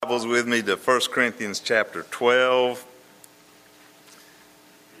Bibles with me to 1 Corinthians chapter 12.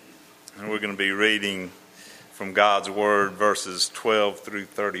 And we're going to be reading from God's Word verses 12 through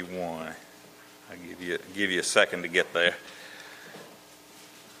 31. I'll give you a second to get there.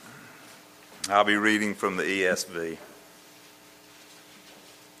 I'll be reading from the ESV.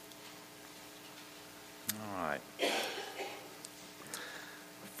 All right.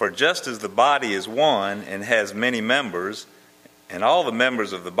 For just as the body is one and has many members, and all the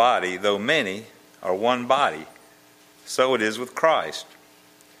members of the body, though many, are one body, so it is with Christ.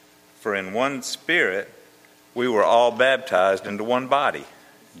 For in one Spirit we were all baptized into one body,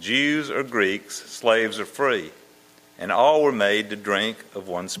 Jews or Greeks, slaves or free, and all were made to drink of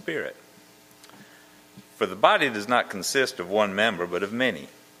one Spirit. For the body does not consist of one member, but of many.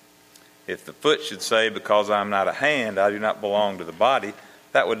 If the foot should say, because I am not a hand, I do not belong to the body,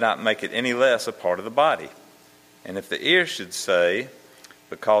 that would not make it any less a part of the body. And if the ear should say,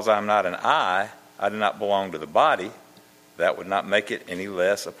 because I am not an eye, I do not belong to the body, that would not make it any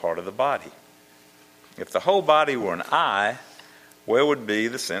less a part of the body. If the whole body were an eye, where would be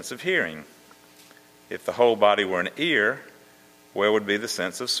the sense of hearing? If the whole body were an ear, where would be the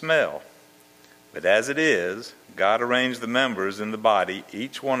sense of smell? But as it is, God arranged the members in the body,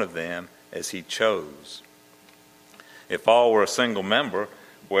 each one of them, as He chose. If all were a single member,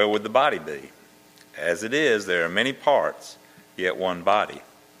 where would the body be? As it is, there are many parts, yet one body.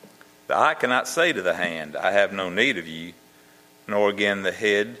 The eye cannot say to the hand, I have no need of you, nor again the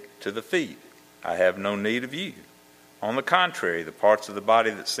head to the feet, I have no need of you. On the contrary, the parts of the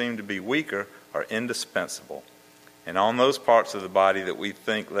body that seem to be weaker are indispensable. And on those parts of the body that we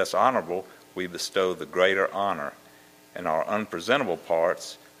think less honorable, we bestow the greater honor, and our unpresentable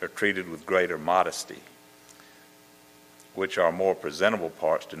parts are treated with greater modesty, which our more presentable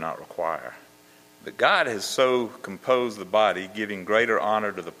parts do not require. But God has so composed the body, giving greater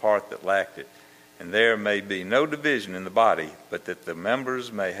honor to the part that lacked it, and there may be no division in the body, but that the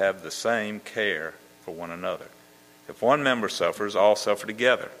members may have the same care for one another. If one member suffers, all suffer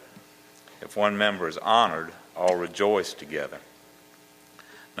together. If one member is honored, all rejoice together.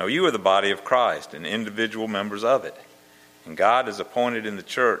 Now you are the body of Christ, and individual members of it. And God has appointed in the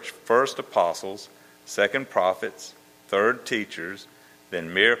church first apostles, second prophets, third teachers,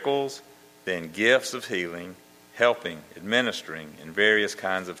 then miracles, then gifts of healing, helping, administering, in various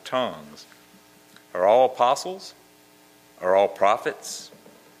kinds of tongues. Are all apostles? Are all prophets?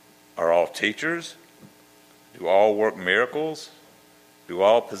 Are all teachers? Do all work miracles? Do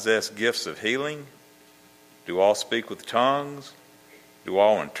all possess gifts of healing? Do all speak with tongues? Do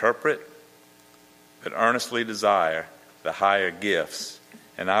all interpret? But earnestly desire the higher gifts,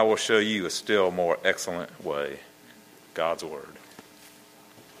 and I will show you a still more excellent way. God's Word.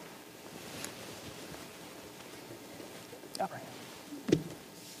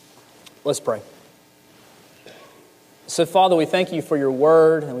 Let's pray. So, Father, we thank you for your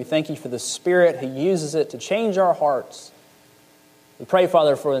Word, and we thank you for the Spirit who uses it to change our hearts. We pray,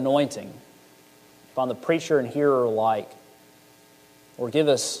 Father, for anointing upon the preacher and hearer alike. Lord, give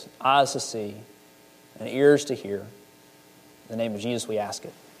us eyes to see and ears to hear. In the name of Jesus we ask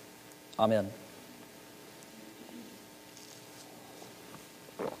it. Amen.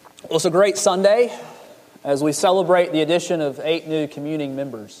 Well, it's a great Sunday as we celebrate the addition of 8 new communing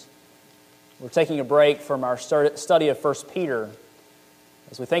members. We're taking a break from our study of 1 Peter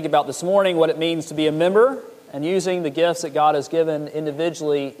as we think about this morning what it means to be a member and using the gifts that God has given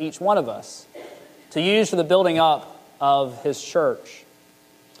individually each one of us to use for the building up of His church.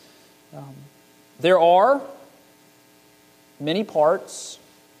 There are many parts,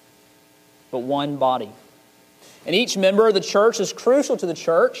 but one body. And each member of the church is crucial to the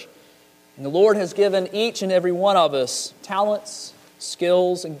church. And the Lord has given each and every one of us talents,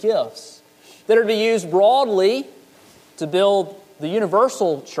 skills, and gifts that are to be used broadly to build the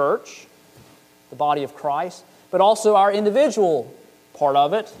universal church, the body of Christ, but also our individual part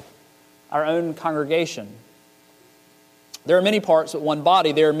of it, our own congregation. There are many parts but one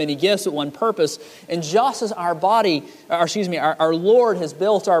body. There are many gifts but one purpose. And just as our Lord has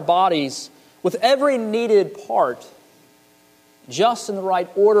built our bodies with every needed part just in the right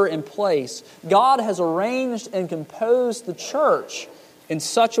order and place, God has arranged and composed the church in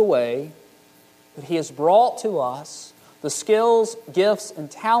such a way that He has brought to us the skills, gifts, and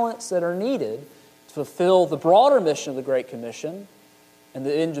talents that are needed to fulfill the broader mission of the Great Commission and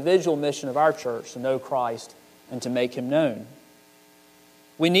the individual mission of our church to know Christ and to make Him known.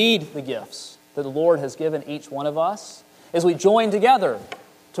 We need the gifts that the Lord has given each one of us as we join together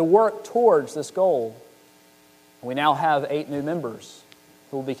to work towards this goal. We now have 8 new members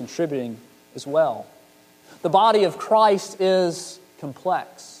who will be contributing as well. The body of Christ is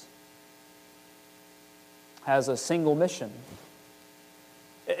complex. has a single mission.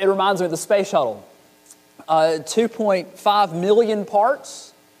 It reminds me of the space shuttle. 2.5 million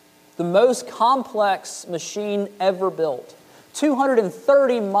parts, the most complex machine ever built.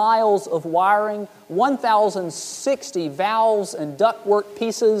 230 miles of wiring, 1,060 valves and ductwork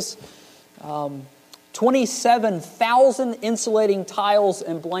pieces, 27,000 insulating tiles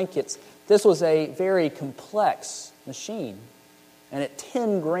and blankets. This was a very complex machine. And at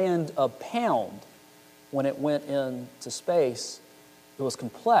 10 grand a pound when it went into space, it was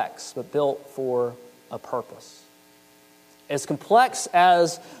complex but built for a purpose. As complex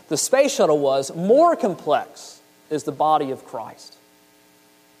as the space shuttle was, more complex is the body of Christ.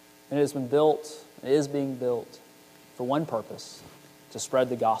 And it has been built, it is being built for one purpose, to spread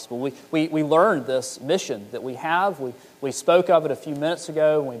the gospel. We learned this mission that we have. We spoke of it a few minutes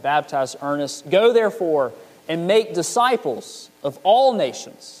ago when we baptized Ernest. Go therefore and make disciples of all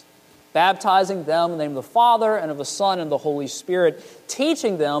nations, baptizing them in the name of the Father and of the Son and the Holy Spirit,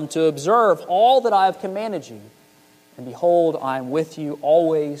 teaching them to observe all that I have commanded you. And behold, I am with you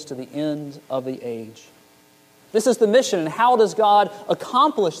always to the end of the age. This is the mission. And how does God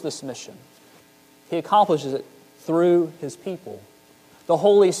accomplish this mission? He accomplishes it through His people. The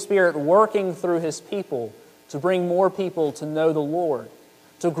Holy Spirit working through His people to bring more people to know the Lord,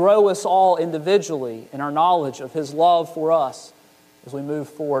 to grow us all individually in our knowledge of His love for us as we move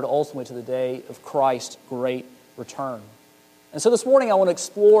forward ultimately to the day of Christ's great return. And so this morning I want to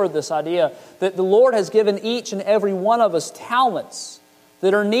explore this idea that the Lord has given each and every one of us talents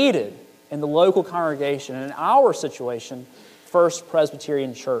that are needed in the local congregation, and in our situation, First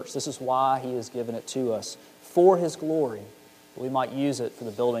Presbyterian Church. This is why He has given it to us, for His glory, that we might use it for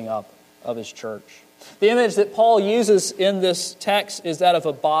the building up of His church. The image that Paul uses in this text is that of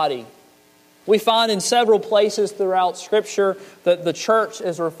a body. We find in several places throughout Scripture that the church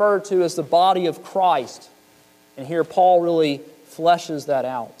is referred to as the body of Christ. And here Paul really fleshes that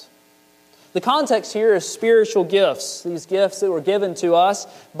out. The context here is spiritual gifts, these gifts that were given to us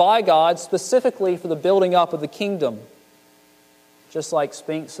by God specifically for the building up of the kingdom. Just like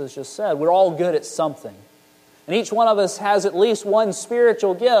Spinks has just said, we're all good at something. And each one of us has at least one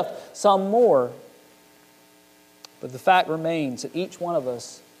spiritual gift, some more. But the fact remains that each one of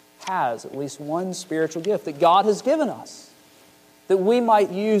us has at least one spiritual gift that God has given us, that we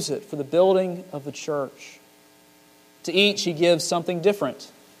might use it for the building of the church. To each He gives something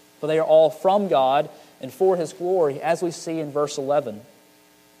different, but they are all from God and for His glory, as we see in verse 11.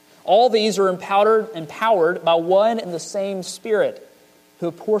 All these are empowered by one and the same Spirit, who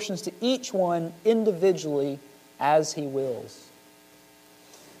apportions to each one individually as He wills.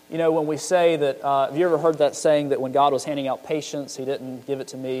 You know, when we say that, have you ever heard that saying that when God was handing out patience, He didn't give it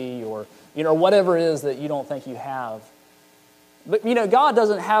to me, or, whatever it is that you don't think you have. But, God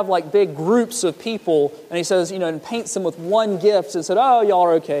doesn't have like big groups of people, and He says, and paints them with one gift and said, oh, y'all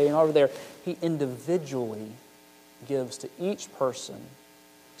are okay, and over there. He individually gives to each person,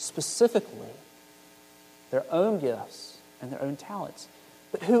 specifically, their own gifts and their own talents.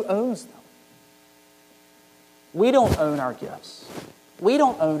 But who owns them? We don't own our gifts. We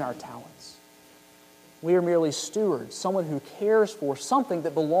don't own our talents. We are merely stewards, someone who cares for something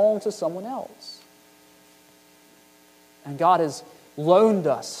that belongs to someone else. And God has loaned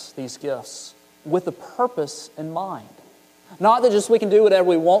us these gifts with a purpose in mind. Not that just we can do whatever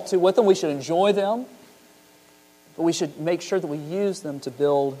we want to with them, we should enjoy them, but we should make sure that we use them to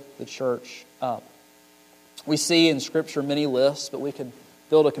build the church up. We see in Scripture many lists, but we could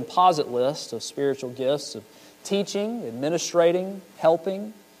build a composite list of spiritual gifts of teaching, administrating,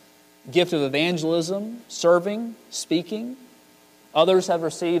 helping, gift of evangelism, serving, speaking. Others have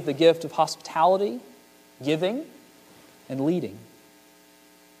received the gift of hospitality, giving, and leading.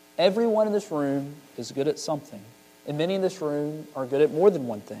 Everyone in this room is good at something, and many in this room are good at more than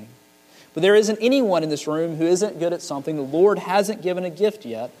one thing. But there isn't anyone in this room who isn't good at something. The Lord hasn't given a gift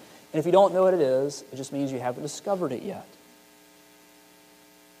yet, and if you don't know what it is, it just means you haven't discovered it yet.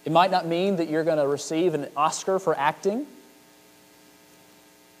 It might not mean that you're going to receive an Oscar for acting,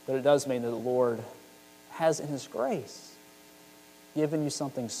 but it does mean that the Lord has, in His grace, given you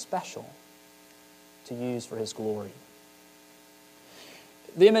something special to use for His glory.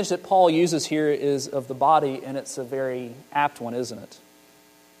 The image that Paul uses here is of the body, and it's a very apt one, isn't it?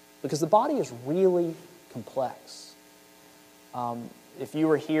 Because the body is really complex. If you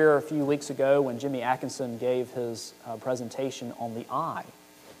were here a few weeks ago when Jimmy Atkinson gave his presentation on the eye,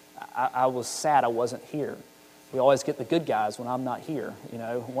 I was sad I wasn't here. We always get the good guys when I'm not here.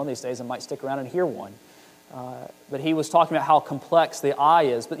 One of these days I might stick around and hear one. But he was talking about how complex the eye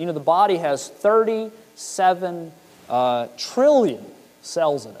is. But the body has 37 trillion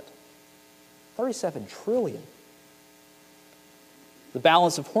cells in it. 37 trillion. The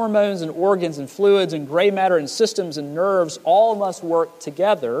balance of hormones and organs and fluids and gray matter and systems and nerves all must work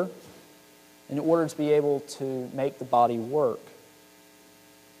together in order to be able to make the body work.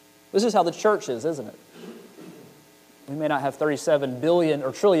 This is how the church is, isn't it? We may not have 37 billion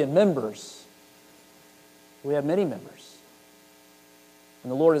or trillion members. We have many members.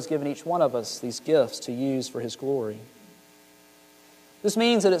 And the Lord has given each one of us these gifts to use for His glory. This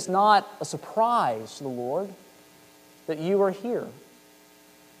means that it's not a surprise to the Lord that you are here,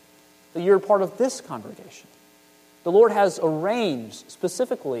 that you're part of this congregation. The Lord has arranged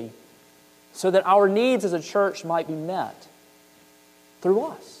specifically so that our needs as a church might be met through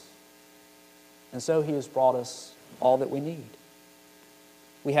us. And so He has brought us all that we need.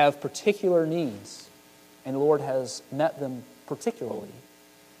 We have particular needs, and the Lord has met them particularly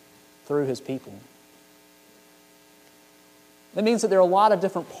through His people. That means that there are a lot of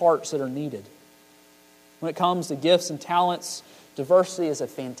different parts that are needed. When it comes to gifts and talents, diversity is a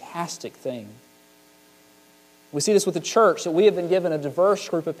fantastic thing. We see this with the church, that we have been given a diverse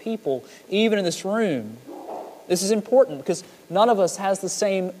group of people, even in this room. This is important because none of us has the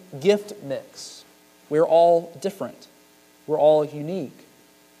same gift mix. We're all different. We're all unique.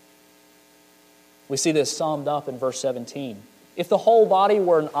 We see this summed up in verse 17. If the whole body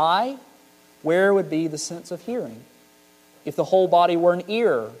were an eye, where would be the sense of hearing? If the whole body were an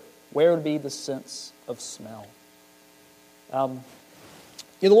ear, where would be the sense of smell?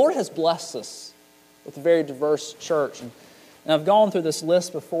 The Lord has blessed us with a very diverse church. And I've gone through this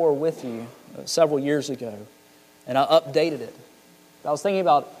list before with you several years ago, and I updated it. I was thinking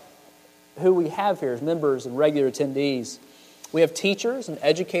about who we have here as members and regular attendees. We have teachers and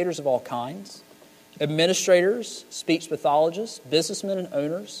educators of all kinds, administrators, speech pathologists, businessmen and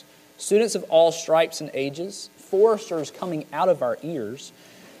owners, students of all stripes and ages, foresters coming out of our ears,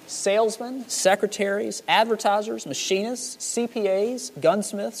 salesmen, secretaries, advertisers, machinists, CPAs,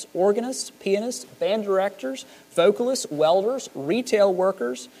 gunsmiths, organists, pianists, band directors, vocalists, welders, retail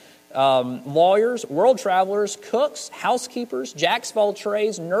workers, lawyers, world travelers, cooks, housekeepers, jacks of all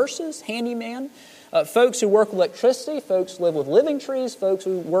trades, nurses, handyman, folks who work with electricity, folks who live with living trees, folks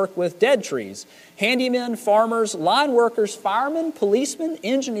who work with dead trees, handymen, farmers, line workers, firemen, policemen,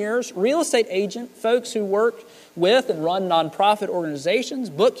 engineers, real estate agents, folks who work with and run nonprofit organizations,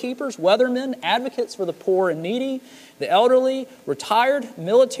 bookkeepers, weathermen, advocates for the poor and needy, the elderly, retired,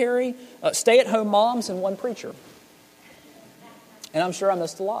 military, stay-at-home moms, and one preacher. And I'm sure I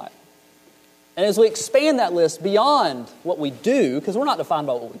missed a lot. And as we expand that list beyond what we do, because we're not defined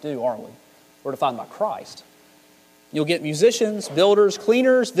by what we do, are we? We're defined by Christ. You'll get musicians, builders,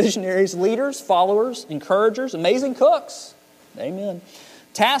 cleaners, visionaries, leaders, followers, encouragers, amazing cooks. Amen.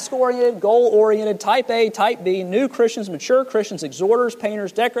 Task-oriented, goal-oriented, type A, type B, new Christians, mature Christians, exhorters,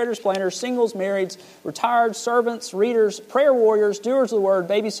 painters, decorators, planners, singles, marrieds, retired, servants, readers, prayer warriors, doers of the word,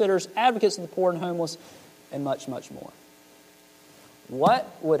 babysitters, advocates of the poor and homeless, and much, much more. What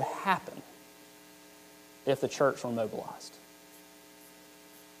would happen if the church were mobilized?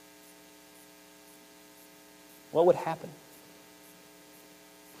 What would happen?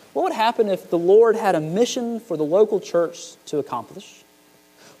 What would happen if the Lord had a mission for the local church to accomplish?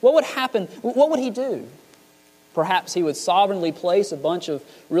 What would happen? What would He do? Perhaps He would sovereignly place a bunch of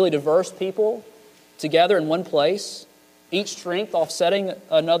really diverse people together in one place, each strength offsetting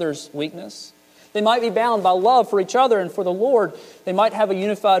another's weakness. They might be bound by love for each other and for the Lord. They might have a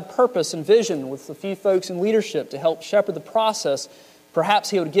unified purpose and vision with a few folks in leadership to help shepherd the process. Perhaps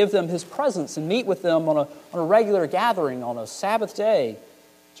He would give them His presence and meet with them on a regular gathering on a Sabbath day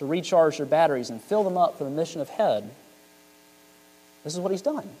to recharge their batteries and fill them up for the mission ahead. This is what He's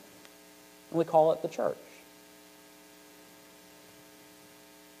done. And we call it the church.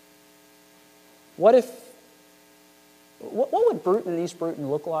 What would Bruton and East Bruton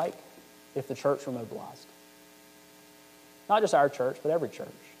look like if the church were mobilized? Not just our church, but every church.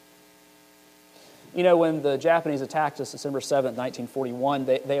 You know, when the Japanese attacked us December 7th, 1941,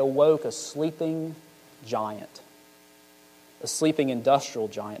 they awoke a sleeping giant, a sleeping industrial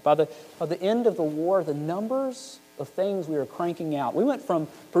giant. By the end of the war, the numbers of things we were cranking out, we went from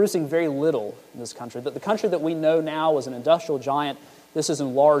producing very little in this country. The country that we know now as an industrial giant, this is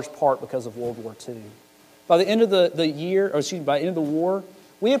in large part because of World War II. By the end of by the end of the war,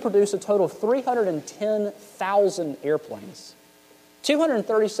 we had produced a total of 310,000 airplanes,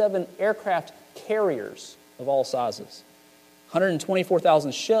 237 aircraft carriers of all sizes,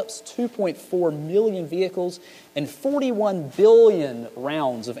 124,000 ships, 2.4 million vehicles, and 41 billion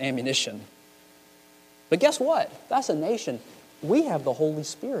rounds of ammunition. But guess what? That's a nation. We have the Holy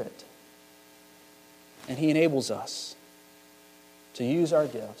Spirit, and He enables us. to use our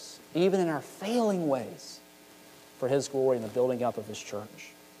gifts, even in our failing ways, for His glory and the building up of His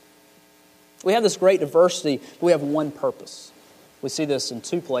church. We have this great diversity, but we have one purpose. We see this in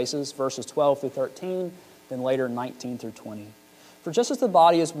two places, verses 12 through 13, then later 19 through 20. For just as the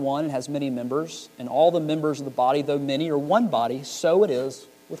body is one and has many members, and all the members of the body, though many, are one body, so it is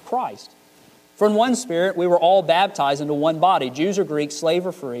with Christ. For in one Spirit we were all baptized into one body, Jews or Greeks, slave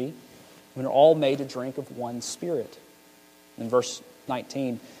or free, we are all made to drink of one Spirit. In verse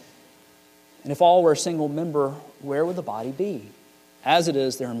 19, and if all were a single member, where would the body be? As it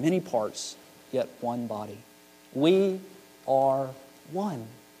is, there are many parts, yet one body. We are one.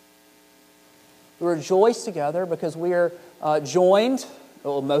 We rejoice together because we are joined,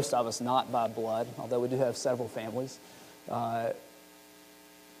 well, most of us not by blood, although we do have several families.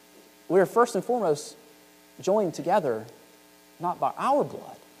 We are first and foremost joined together, not by our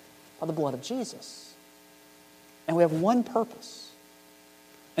blood, by the blood of Jesus. And we have one purpose.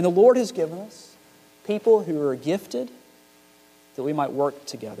 And the Lord has given us people who are gifted that we might work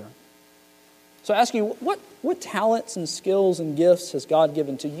together. So I ask you, what talents and skills and gifts has God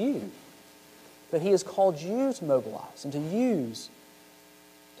given to you that He has called you to mobilize and to use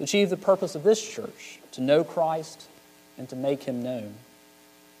to achieve the purpose of this church, to know Christ and to make Him known?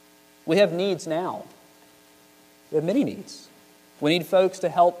 We have needs now. We have many needs. We need folks to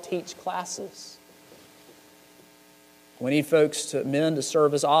help teach classes. We need men to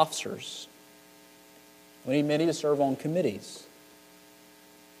serve as officers. We need many to serve on committees.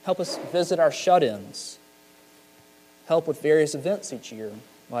 Help us visit our shut-ins. Help with various events each year,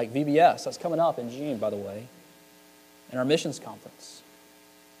 like VBS. That's coming up in June, by the way, and our missions conference.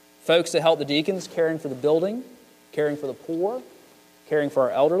 Folks to help the deacons caring for the building, caring for the poor, caring for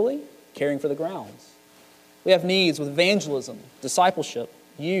our elderly, caring for the grounds. We have needs with evangelism, discipleship,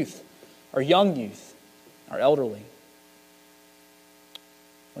 youth, our young youth, our elderly.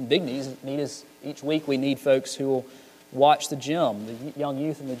 One big need is each week we need folks who will watch the gym, the young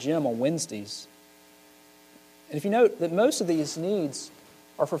youth in the gym on Wednesdays. And if you note that most of these needs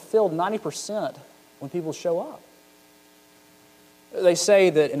are fulfilled 90% when people show up. They say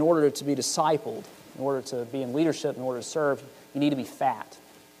that in order to be discipled, in order to be in leadership, in order to serve, you need to be fat.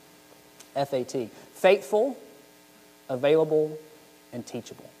 F-A-T. Faithful, available, and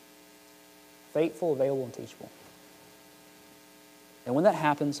teachable. Faithful, available, and teachable. And when that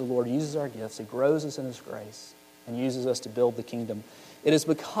happens, the Lord uses our gifts. He grows us in His grace and uses us to build the kingdom. It is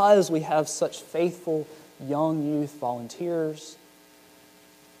because we have such faithful young youth volunteers.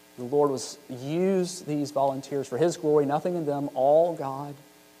 The Lord was use these volunteers for His glory, nothing in them, all God.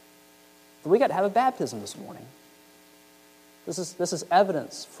 But we got to have a baptism this morning. This is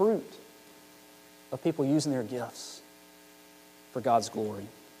evidence, fruit of people using their gifts for God's glory.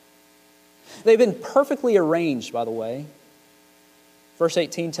 They've been perfectly arranged, by the way. Verse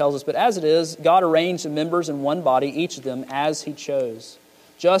 18 tells us, but as it is, God arranged the members in one body, each of them as He chose.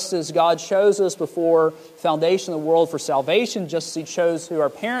 Just as God chose us before the foundation of the world for salvation, just as He chose who our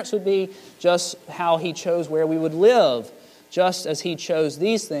parents would be, just how He chose where we would live, just as He chose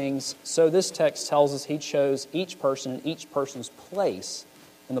these things, so this text tells us He chose each person and each person's place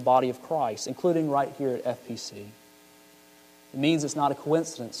in the body of Christ, including right here at FPC. It means it's not a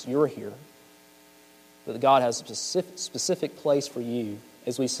coincidence you're here, but that God has a specific place for you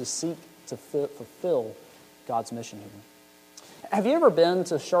as we seek to fulfill God's mission here. Have you ever been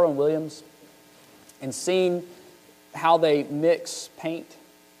to Sherwin-Williams and seen how they mix paint?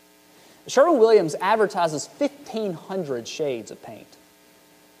 Sherwin-Williams advertises 1,500 shades of paint.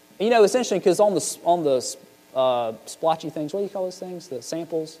 You know, essentially, because on the splotchy things, what do you call those things? The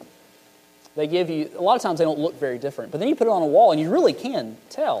samples. They give you, a lot of times they don't look very different, but then you put it on a wall and you really can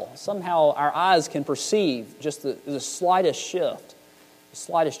tell. Somehow our eyes can perceive just the slightest shift, the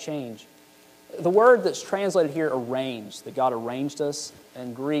slightest change. The word that's translated here, arranged, that God arranged us,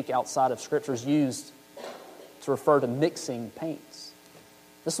 in Greek outside of Scripture is used to refer to mixing paints.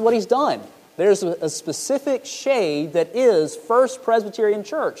 This is what He's done. There's a specific shade that is First Presbyterian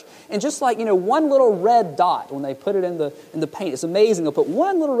Church. And just like, one little red dot, when they put it in the paint, it's amazing. They'll put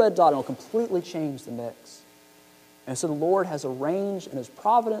one little red dot and it'll completely change the mix. And so the Lord has arranged in His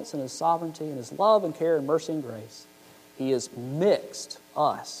providence and His sovereignty and His love and care and mercy and grace, He has mixed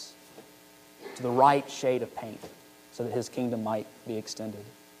us to the right shade of paint so that His kingdom might be extended.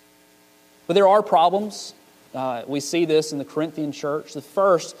 But there are problems. We see this in the Corinthian church. The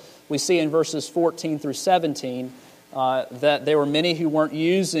first, we see in verses 14 through 17 that there were many who weren't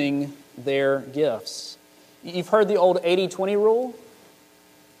using their gifts. You've heard the old 80-20 rule?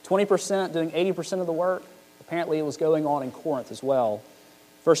 20% doing 80% of the work. Apparently it was going on in Corinth as well.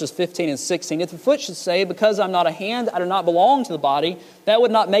 verses 15 and 16. If the foot should say, because I'm not a hand, I do not belong to the body, that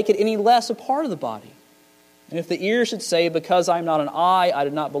would not make it any less a part of the body. And if the ear should say, because I'm not an eye, I do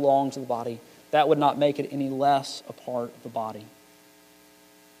not belong to the body, that would not make it any less a part of the body.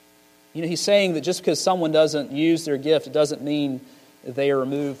 You know, he's saying that just because someone doesn't use their gift, it doesn't mean that they are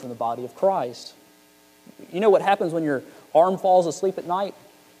removed from the body of Christ. You know what happens when your arm falls asleep at night?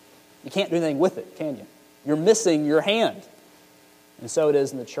 You can't do anything with it, can you? You're missing your hand. And so it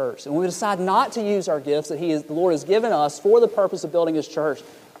is in the church. And when we decide not to use our gifts that the Lord has given us for the purpose of building His church,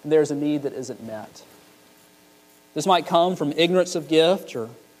 there's a need that isn't met. This might come from ignorance of gift or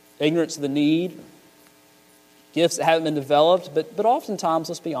ignorance of the need, gifts that haven't been developed, but oftentimes,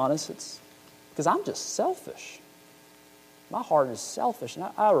 let's be honest, it's because I'm just selfish. My heart is selfish, and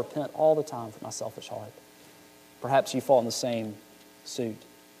I repent all the time for my selfish heart. Perhaps you fall in the same suit.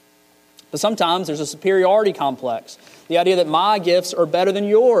 But sometimes there's a superiority complex. The idea that my gifts are better than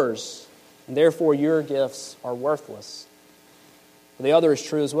yours, and therefore your gifts are worthless. But the other is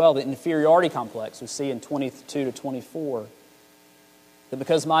true as well, the inferiority complex we see in 22 to 24. That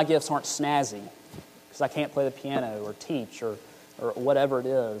because my gifts aren't snazzy, because I can't play the piano or teach or whatever it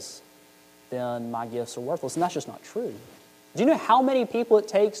is, then my gifts are worthless. And that's just not true. Do you know how many people it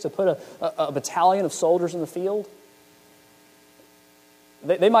takes to put a battalion of soldiers in the field?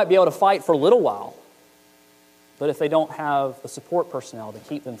 They might be able to fight for a little while, but if they don't have the support personnel to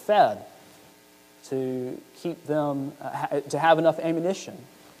keep them fed, to keep them, to have enough ammunition,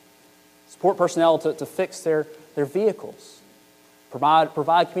 support personnel to fix their vehicles,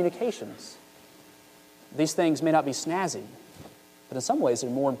 provide communications, these things may not be snazzy, but in some ways they're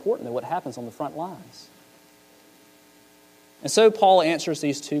more important than what happens on the front lines. And so Paul answers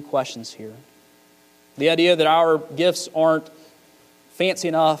these two questions here. The idea that our gifts aren't fancy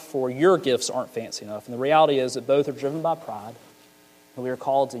enough or your gifts aren't fancy enough. And the reality is that both are driven by pride. And we are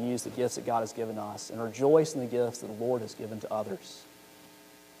called to use the gifts that God has given us and rejoice in the gifts that the Lord has given to others.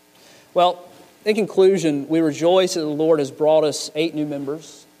 Well, in conclusion, we rejoice that the Lord has brought us 8 new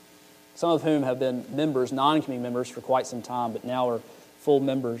members, some of whom have been members, non-community members for quite some time, but now are full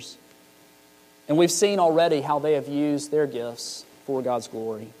members. And we've seen already how they have used their gifts for God's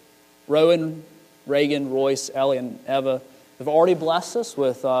glory. Rowan, Reagan, Royce, Ellie, and Eva have already blessed us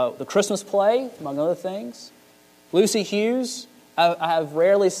with the Christmas play, among other things. Lucy Hughes, I have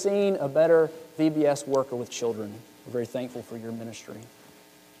rarely seen a better VBS worker with children. We're very thankful for your ministry.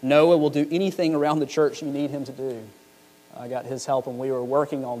 Noah will do anything around the church you need him to do. I got his help when we were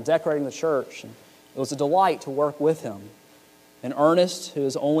working on decorating the church. And it was a delight to work with him. And Ernest, who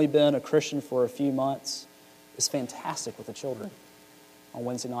has only been a Christian for a few months, is fantastic with the children on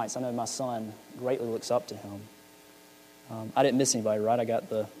Wednesday nights. I know my son greatly looks up to him. I didn't miss anybody, right? I got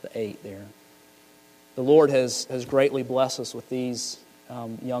the 8 there. The Lord has greatly blessed us with these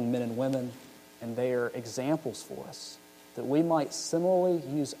young men and women, and they are examples for us that we might similarly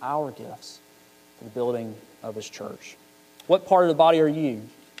use our gifts for the building of His church. What part of the body are you?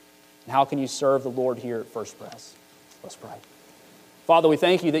 And how can you serve the Lord here at First Pres? Let's pray. Father, we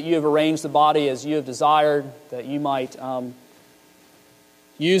thank you that you have arranged the body as you have desired, that you might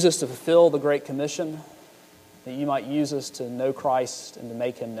use us to fulfill the Great Commission, that you might use us to know Christ and to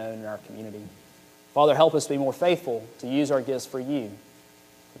make Him known in our community. Father, help us to be more faithful, to use our gifts for you.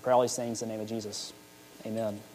 We pray all these things in the name of Jesus. Amen.